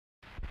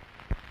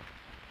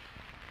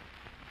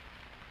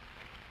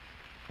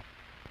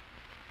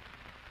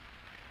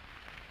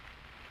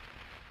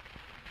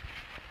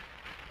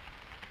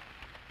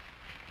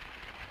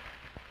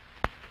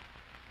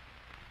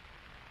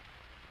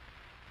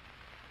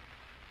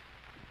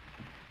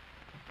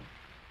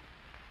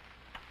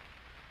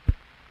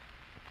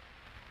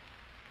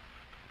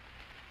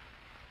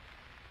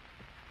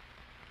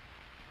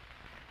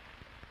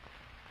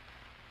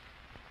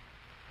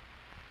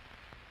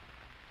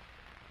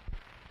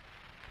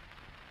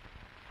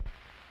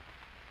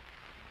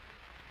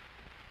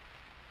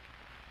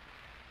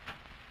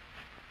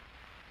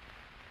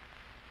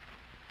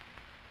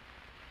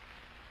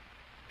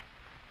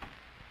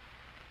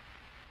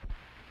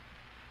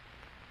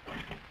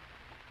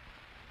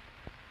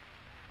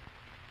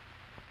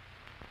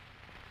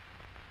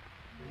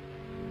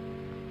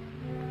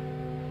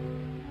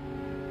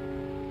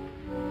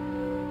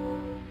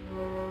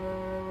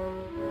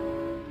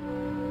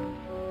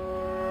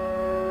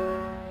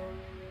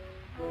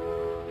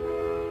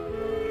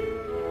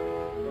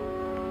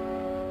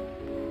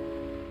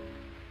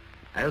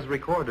As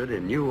recorded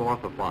in new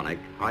orthophonic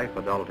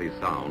high-fidelity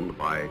sound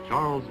by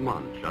Charles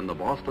Munch and the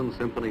Boston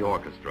Symphony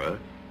Orchestra,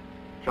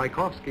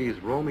 Tchaikovsky's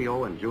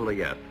Romeo and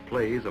Juliet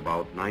plays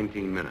about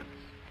 19 minutes.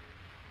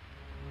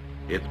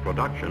 Its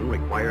production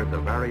required the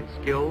varied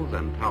skills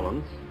and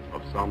talents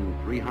of some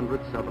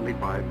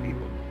 375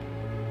 people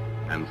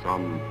and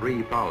some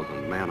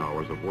 3,000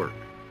 man-hours of work.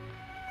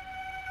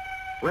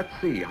 Let's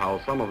see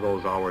how some of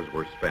those hours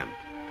were spent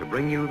to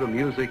bring you the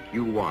music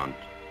you want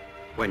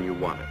when you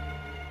want it.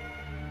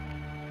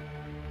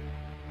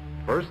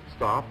 First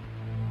stop,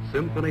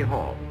 Symphony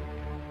Hall,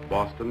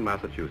 Boston,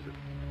 Massachusetts.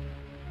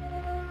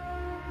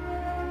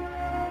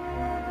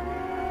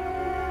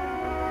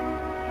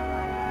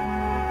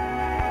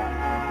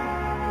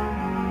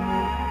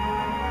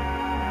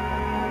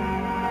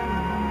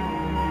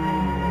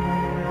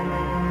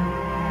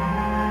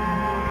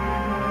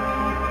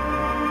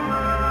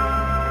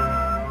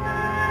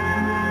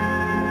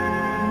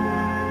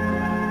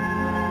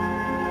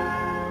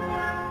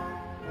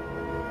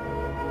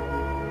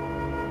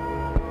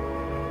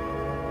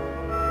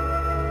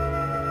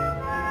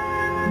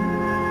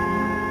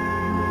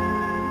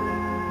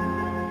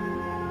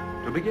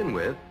 To begin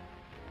with,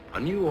 a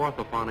new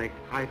orthophonic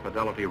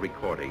high-fidelity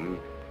recording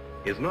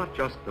is not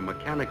just the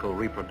mechanical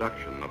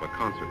reproduction of a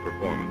concert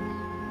performance.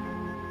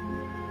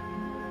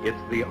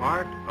 It's the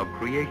art of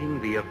creating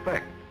the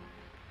effect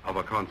of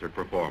a concert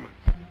performance.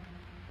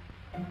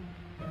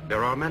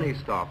 There are many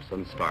stops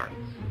and starts,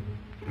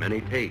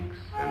 many takes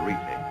and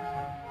retakes.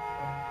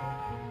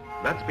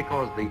 That's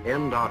because the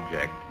end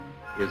object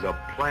is a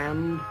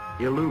planned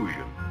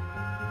illusion.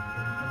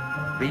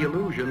 The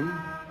illusion,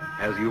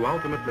 as you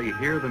ultimately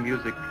hear the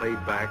music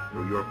played back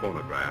through your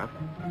phonograph,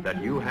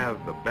 that you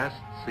have the best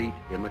seat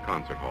in the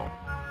concert hall.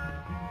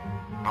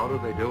 How do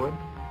they do it?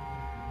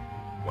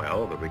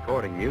 Well, the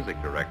recording music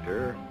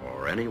director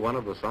or any one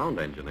of the sound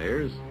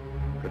engineers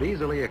could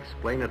easily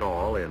explain it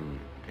all in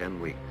 10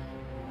 weeks.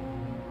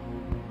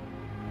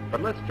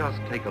 But let's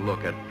just take a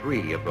look at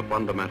 3 of the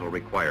fundamental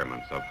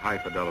requirements of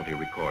high-fidelity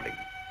recording.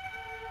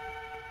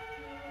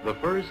 The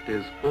first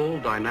is full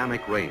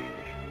dynamic range.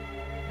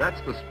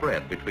 That's the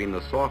spread between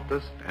the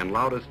softest and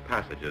loudest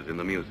passages in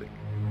the music.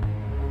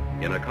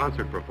 In a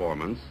concert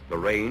performance, the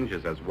range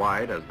is as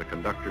wide as the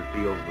conductor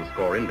feels the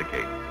score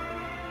indicates.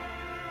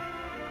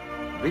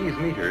 These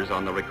meters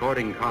on the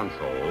recording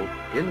console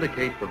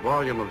indicate the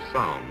volume of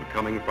sound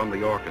coming from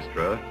the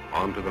orchestra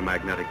onto the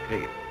magnetic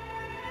tape.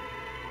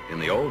 In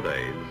the old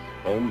days,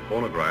 home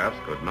phonographs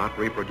could not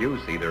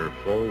reproduce either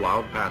full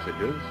loud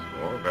passages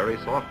or very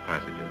soft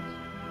passages.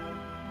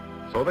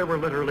 So they were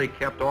literally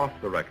kept off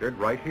the record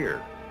right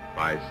here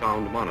by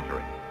sound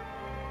monitoring.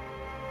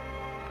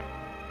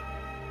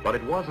 But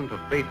it wasn't a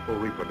faithful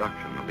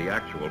reproduction of the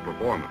actual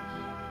performance,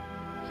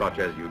 such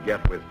as you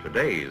get with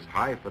today's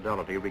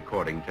high-fidelity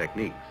recording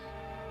techniques.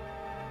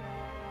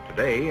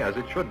 Today, as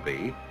it should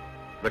be,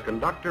 the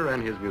conductor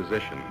and his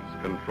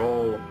musicians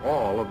control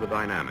all of the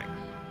dynamics,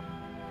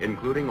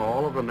 including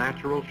all of the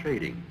natural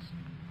shadings,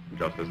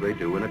 just as they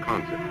do in a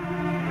concert.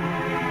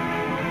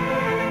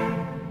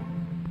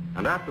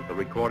 And after the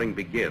recording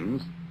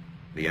begins,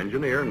 the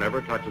engineer never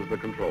touches the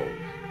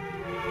controls.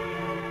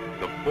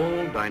 The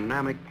full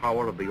dynamic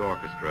power of the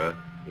orchestra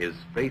is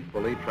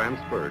faithfully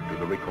transferred to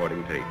the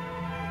recording tape.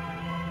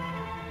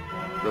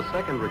 The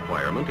second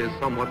requirement is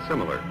somewhat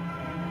similar,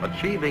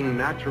 achieving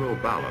natural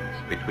balance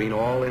between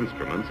all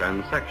instruments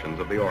and sections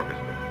of the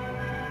orchestra.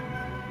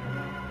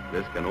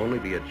 This can only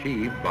be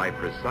achieved by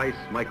precise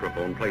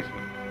microphone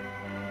placement,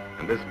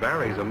 and this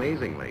varies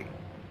amazingly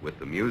with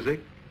the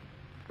music,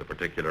 the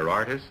particular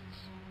artists,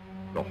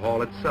 the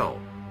hall itself,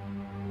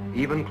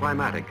 even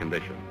climatic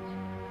conditions.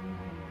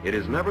 It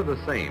is never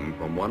the same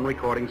from one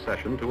recording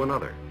session to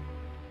another.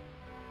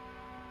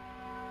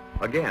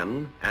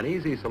 Again, an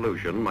easy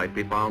solution might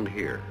be found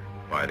here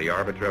by the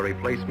arbitrary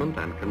placement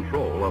and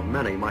control of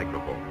many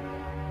microphones.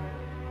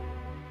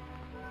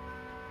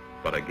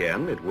 But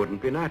again, it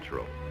wouldn't be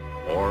natural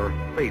or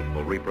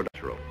faithful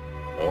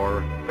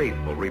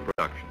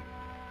reproduction.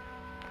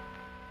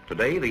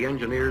 Today, the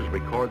engineers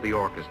record the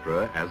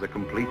orchestra as a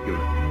complete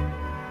unit.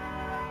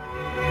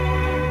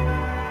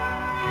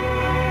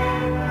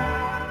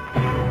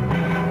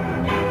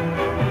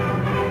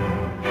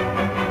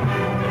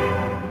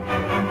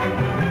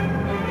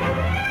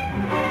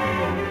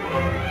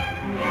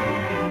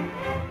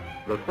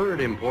 The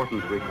third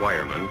important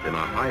requirement in a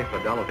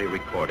high-fidelity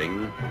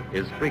recording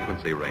is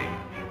frequency range,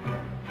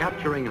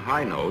 capturing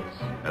high notes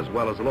as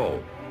well as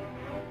low.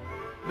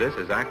 This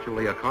is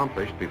actually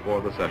accomplished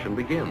before the session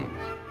begins.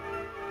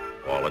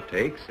 All it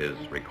takes is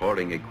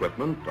recording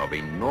equipment of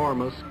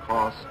enormous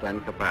cost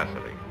and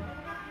capacity,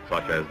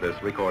 such as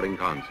this recording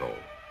console.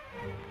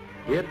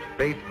 It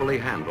faithfully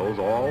handles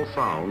all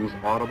sounds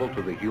audible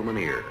to the human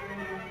ear,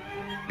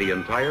 the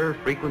entire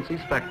frequency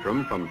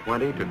spectrum from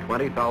 20 to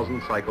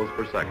 20,000 cycles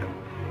per second.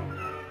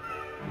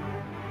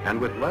 And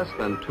with less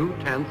than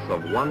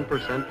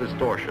 0.2%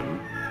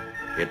 distortion,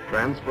 it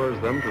transfers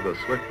them to the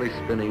swiftly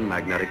spinning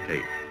magnetic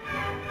tape.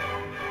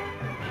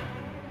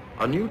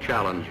 A new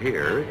challenge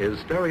here is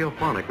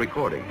stereophonic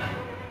recording.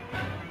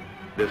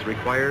 This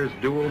requires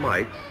dual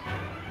mics,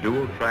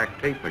 dual-track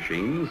tape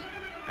machines,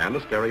 and a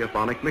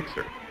stereophonic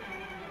mixer.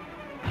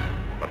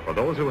 But for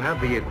those who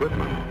have the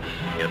equipment,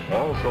 it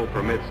also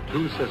permits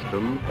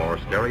two-system or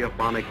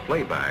stereophonic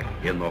playback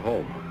in the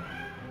home.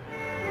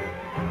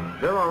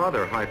 There are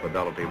other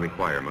high-fidelity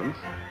requirements,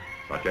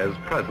 such as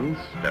presence,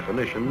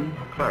 definition,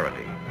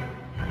 clarity.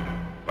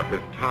 But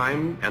with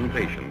time and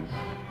patience,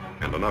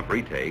 and enough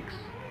retakes,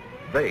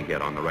 they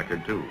get on the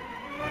record too.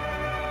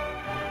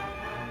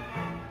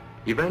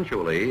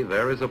 Eventually,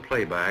 there is a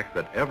playback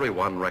that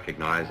everyone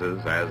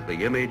recognizes as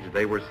the image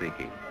they were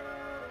seeking,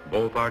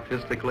 both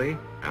artistically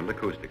and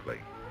acoustically.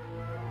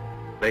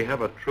 They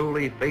have a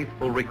truly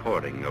faithful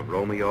recording of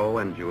Romeo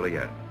and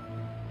Juliet.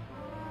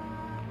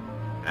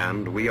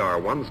 And we are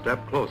one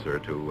step closer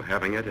to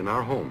having it in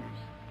our homes.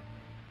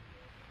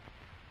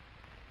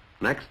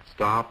 Next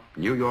stop,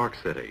 New York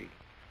City,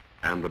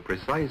 and the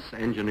precise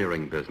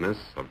engineering business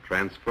of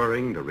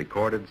transferring the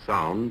recorded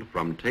sound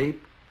from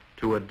tape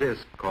to a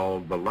disc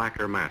called the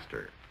lacquer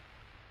master.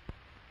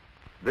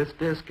 This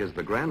disc is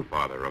the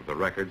grandfather of the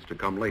records to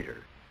come later.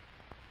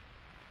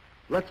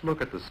 Let's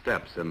look at the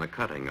steps in the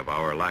cutting of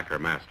our lacquer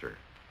master.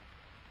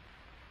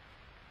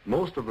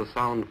 Most of the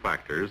sound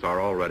factors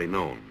are already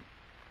known.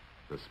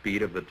 The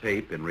speed of the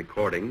tape in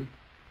recording,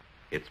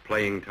 its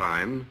playing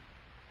time,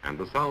 and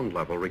the sound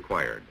level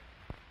required.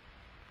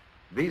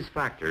 These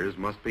factors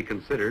must be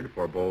considered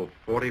for both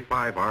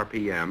 45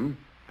 RPM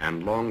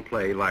and long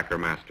play lacquer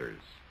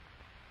masters.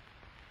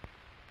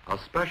 A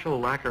special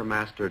lacquer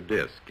master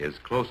disc is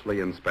closely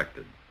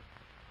inspected.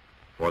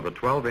 For the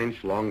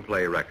 12-inch long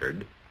play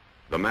record,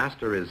 the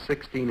master is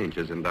 16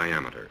 inches in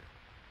diameter.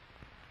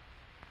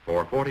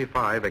 For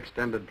 45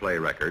 extended play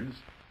records,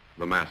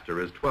 the master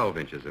is 12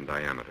 inches in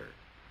diameter.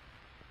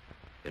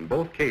 In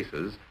both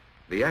cases,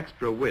 the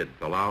extra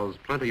width allows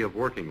plenty of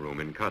working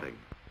room in cutting.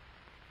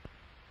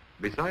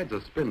 Besides a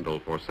spindle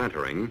for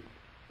centering,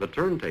 the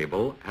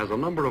turntable has a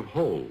number of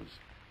holes.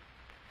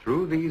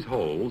 Through these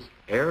holes,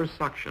 air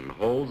suction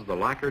holds the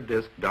lacquer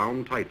disc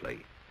down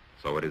tightly,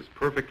 so it is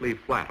perfectly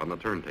flat on the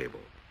turntable.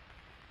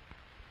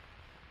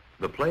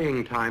 The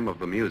playing time of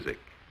the music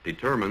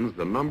determines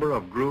the number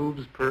of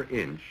grooves per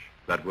inch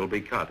that will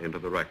be cut into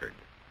the record.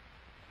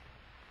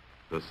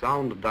 The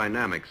sound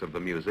dynamics of the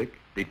music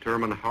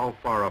determine how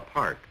far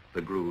apart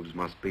the grooves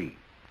must be.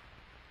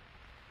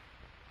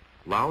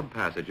 Loud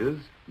passages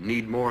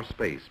need more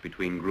space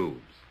between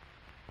grooves.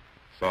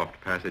 Soft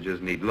passages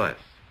need less.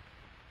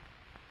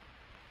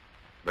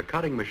 The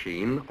cutting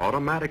machine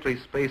automatically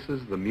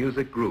spaces the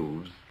music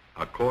grooves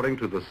according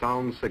to the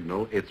sound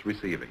signal it's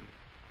receiving.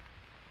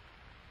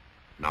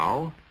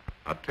 Now,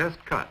 a test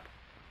cut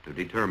to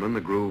determine the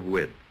groove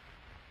width.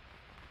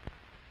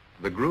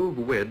 The groove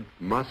width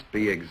must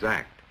be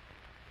exact,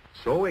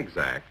 so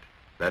exact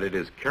that it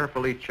is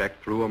carefully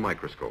checked through a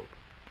microscope.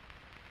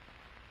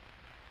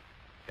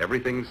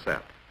 Everything's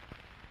set,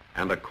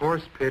 and a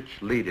coarse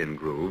pitch lead-in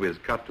groove is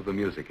cut to the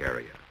music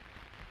area.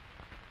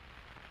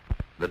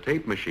 The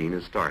tape machine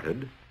is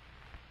started,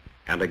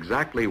 and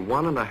exactly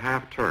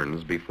 1.5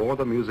 turns before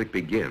the music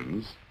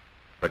begins,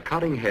 the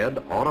cutting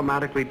head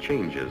automatically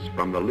changes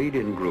from the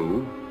lead-in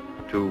groove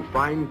to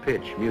fine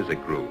pitch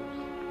music grooves.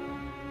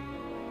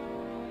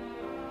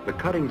 The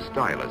cutting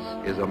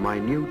stylus is a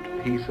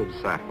minute piece of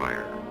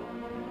sapphire,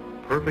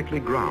 perfectly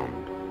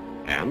ground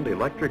and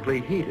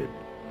electrically heated,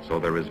 so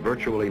there is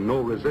virtually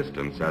no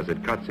resistance as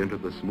it cuts into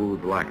the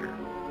smooth lacquer.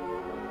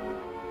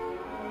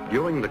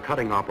 During the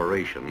cutting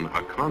operation,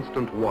 a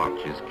constant watch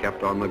is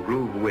kept on the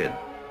groove width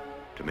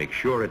to make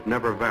sure it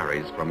never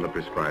varies from the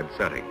prescribed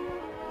setting.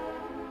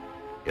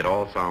 It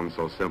all sounds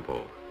so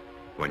simple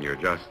when you're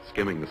just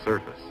skimming the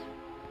surface.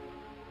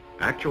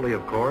 Actually,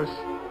 of course,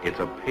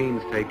 it's a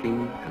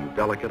painstaking and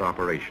delicate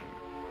operation.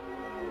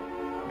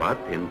 But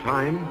in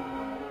time,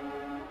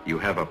 you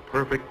have a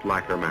perfect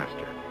lacquer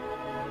master.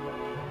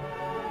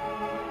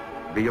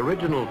 The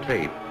original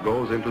tape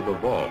goes into the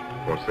vault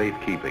for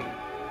safekeeping,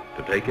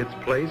 to take its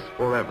place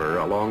forever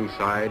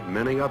alongside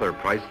many other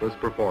priceless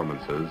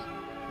performances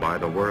by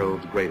the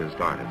world's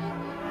greatest artists.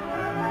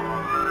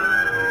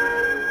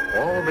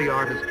 All the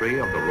artistry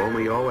of the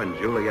Romeo and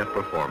Juliet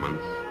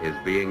performance is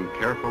being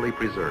carefully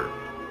preserved.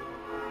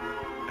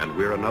 And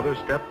we're another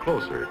step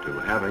closer to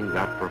having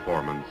that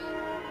performance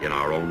in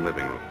our own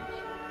living rooms.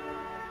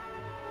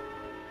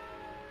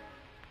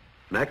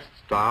 Next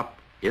stop,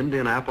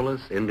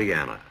 Indianapolis,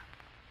 Indiana.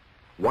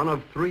 One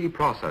of 3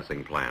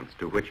 processing plants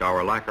to which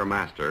our lacquer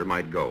master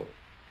might go.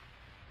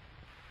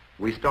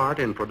 We start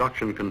in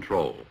production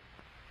control.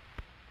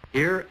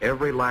 Here,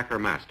 every lacquer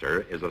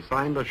master is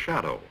assigned a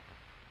shadow,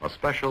 a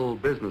special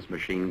business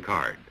machine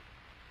card.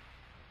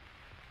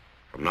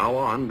 From now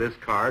on, this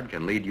card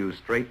can lead you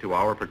straight to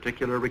our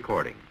particular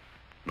recording,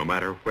 no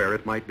matter where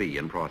it might be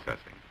in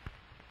processing.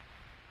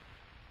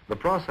 The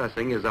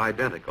processing is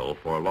identical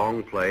for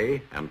long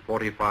play and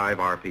 45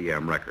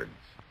 RPM records.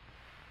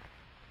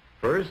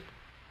 First,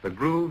 the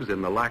grooves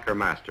in the lacquer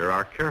master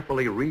are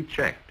carefully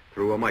rechecked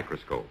through a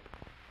microscope.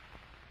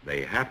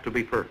 They have to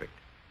be perfect.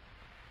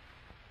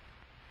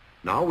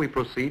 Now we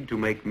proceed to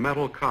make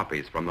metal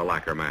copies from the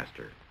lacquer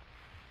master.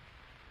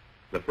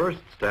 The first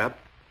step,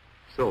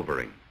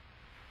 silvering.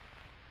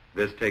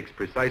 This takes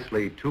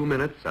precisely 2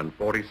 minutes and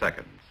 40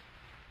 seconds.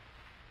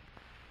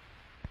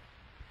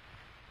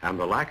 And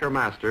the lacquer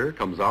master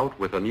comes out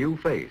with a new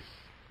face.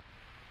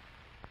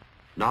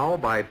 Now,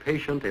 by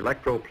patient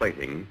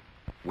electroplating,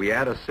 we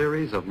add a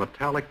series of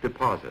metallic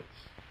deposits,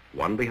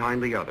 one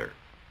behind the other.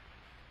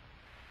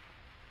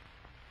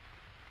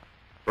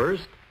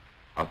 First,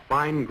 a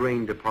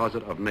fine-grained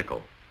deposit of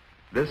nickel.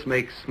 This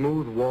makes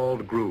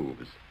smooth-walled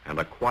grooves and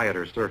a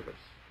quieter surface.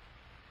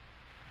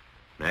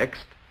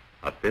 Next,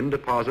 a thin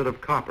deposit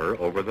of copper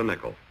over the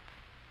nickel.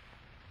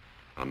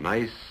 A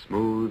nice,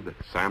 smooth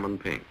salmon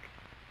pink.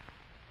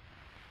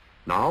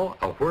 Now,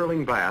 a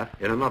whirling bath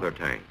in another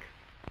tank.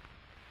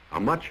 A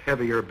much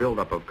heavier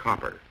buildup of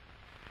copper.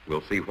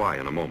 We'll see why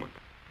in a moment.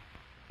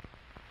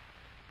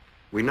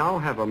 We now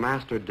have a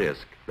master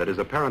disc that is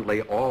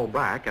apparently all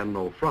back and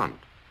no front.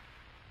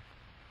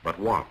 But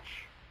watch.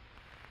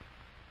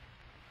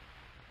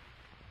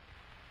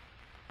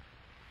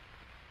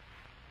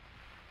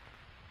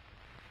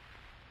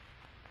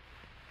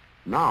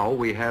 Now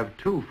we have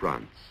two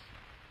fronts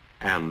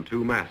and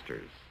two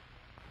masters.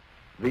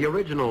 The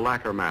original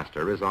lacquer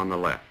master is on the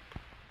left.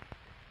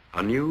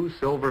 A new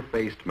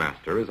silver-faced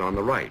master is on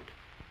the right.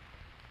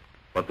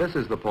 But this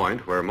is the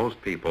point where most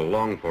people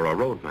long for a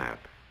road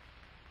map.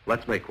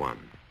 Let's make one.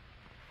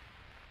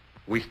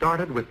 We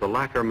started with the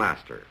lacquer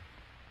master.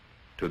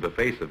 To the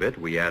face of it,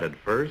 we added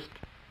first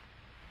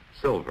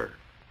silver,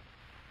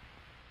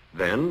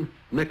 then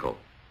nickel,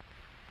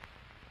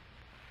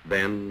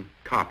 then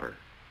copper,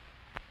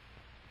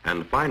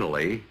 and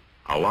finally,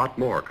 a lot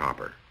more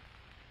copper.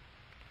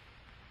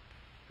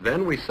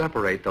 Then we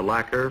separate the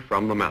lacquer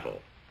from the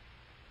metal.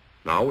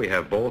 Now we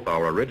have both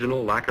our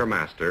original lacquer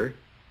master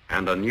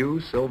and a new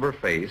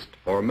silver-faced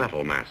or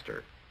metal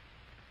master.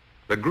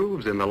 The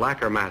grooves in the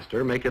lacquer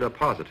master make it a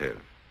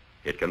positive.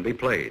 It can be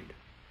played.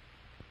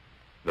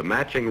 The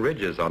matching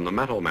ridges on the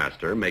metal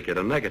master make it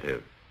a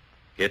negative.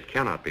 It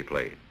cannot be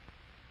played.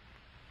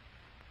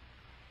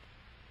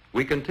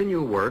 We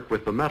continue work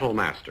with the metal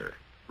master,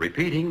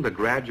 repeating the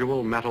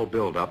gradual metal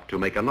buildup to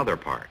make another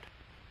part.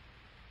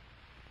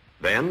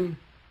 Then,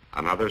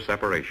 another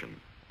separation.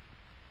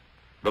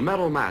 The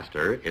metal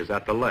master is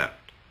at the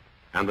left,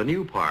 and the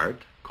new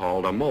part,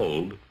 called a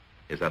mold,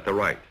 is at the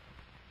right.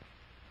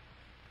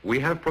 We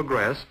have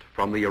progressed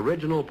from the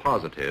original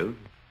positive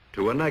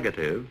to a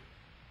negative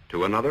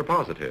to another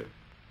positive.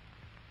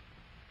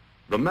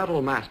 The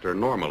metal master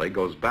normally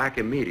goes back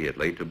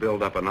immediately to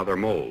build up another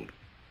mold,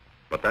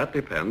 but that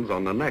depends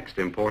on the next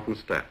important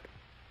step.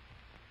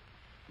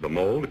 The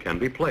mold can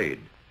be played,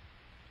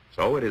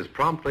 so it is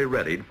promptly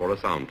readied for a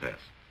sound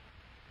test.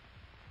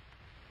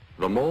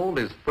 The mold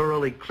is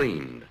thoroughly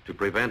cleaned to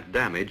prevent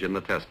damage in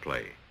the test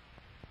play.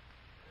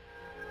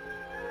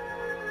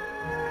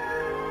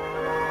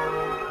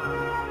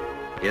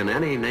 In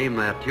any Name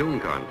That Tune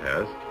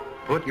contest,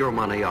 put your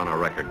money on a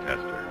record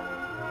tester.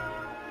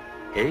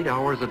 8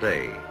 hours a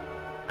day,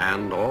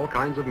 and all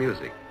kinds of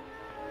music.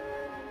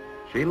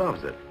 She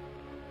loves it.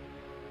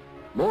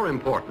 More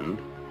important,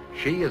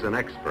 she is an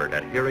expert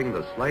at hearing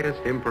the slightest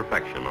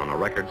imperfection on a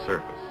record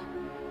surface.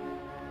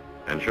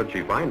 And should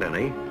she find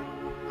any,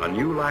 a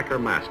new lacquer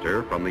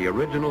master from the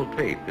original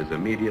tape is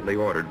immediately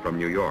ordered from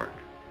New York.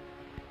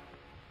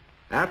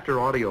 After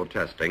audio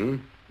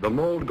testing, the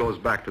mold goes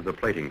back to the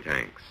plating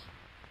tanks.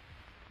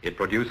 It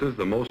produces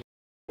the most.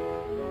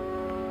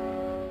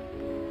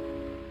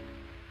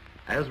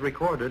 As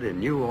recorded in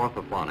new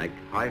orthophonic,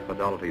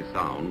 high-fidelity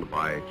sound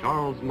by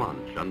Charles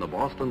Munch and the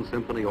Boston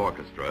Symphony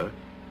Orchestra,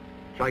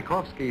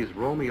 Tchaikovsky's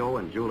Romeo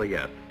and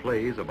Juliet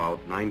plays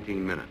about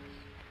 19 minutes.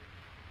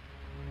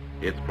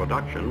 Its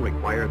production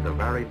required the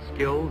varied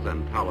skills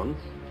and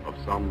talents of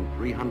some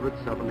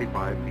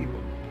 375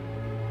 people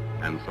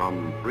and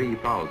some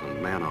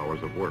 3,000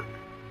 man-hours of work.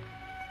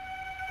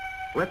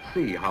 Let's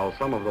see how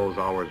some of those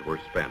hours were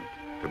spent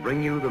to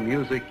bring you the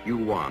music you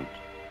want.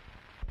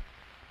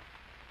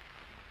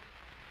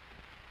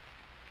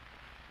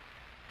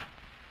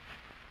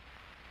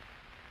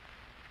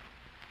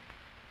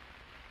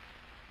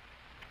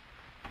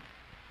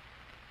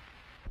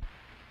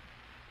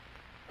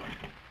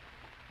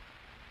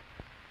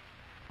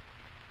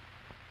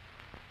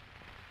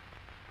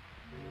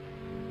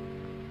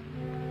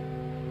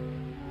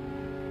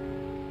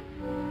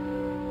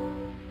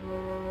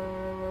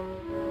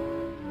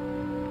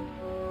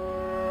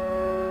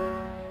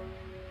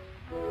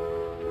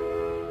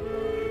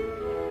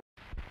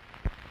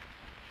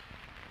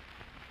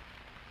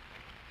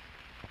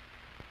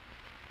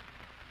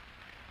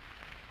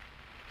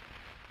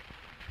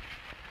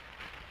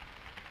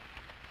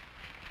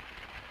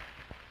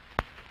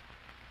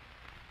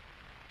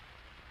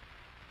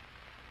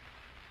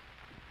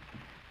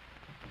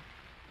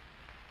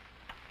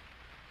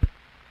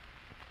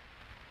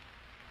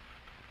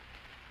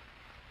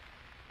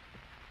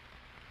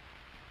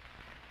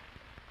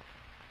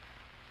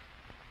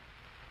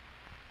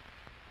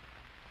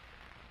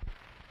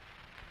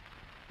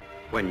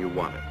 when you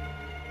want it.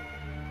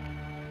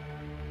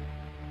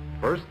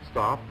 First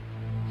stop,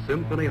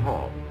 Symphony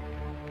Hall,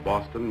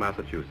 Boston,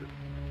 Massachusetts.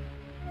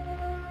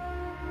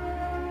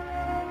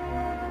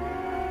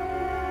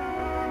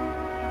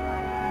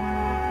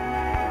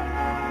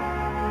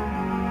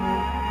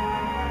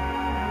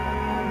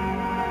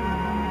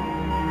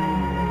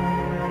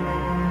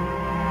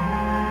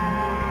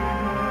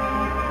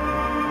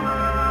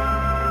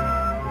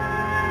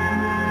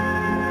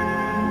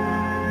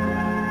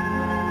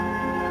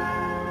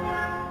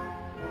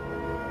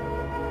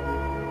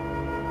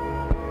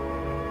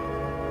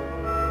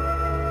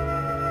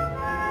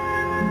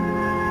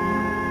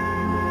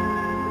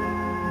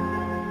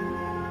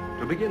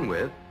 To begin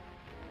with,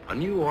 a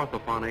new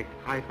orthophonic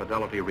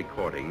high-fidelity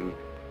recording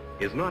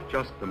is not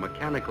just the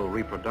mechanical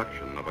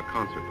reproduction of a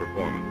concert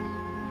performance.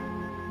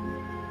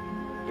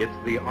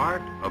 It's the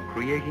art of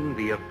creating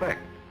the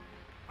effect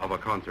of a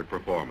concert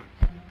performance.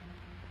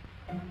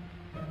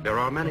 There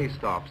are many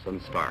stops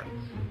and starts,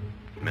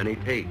 many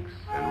takes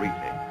and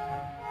retakes.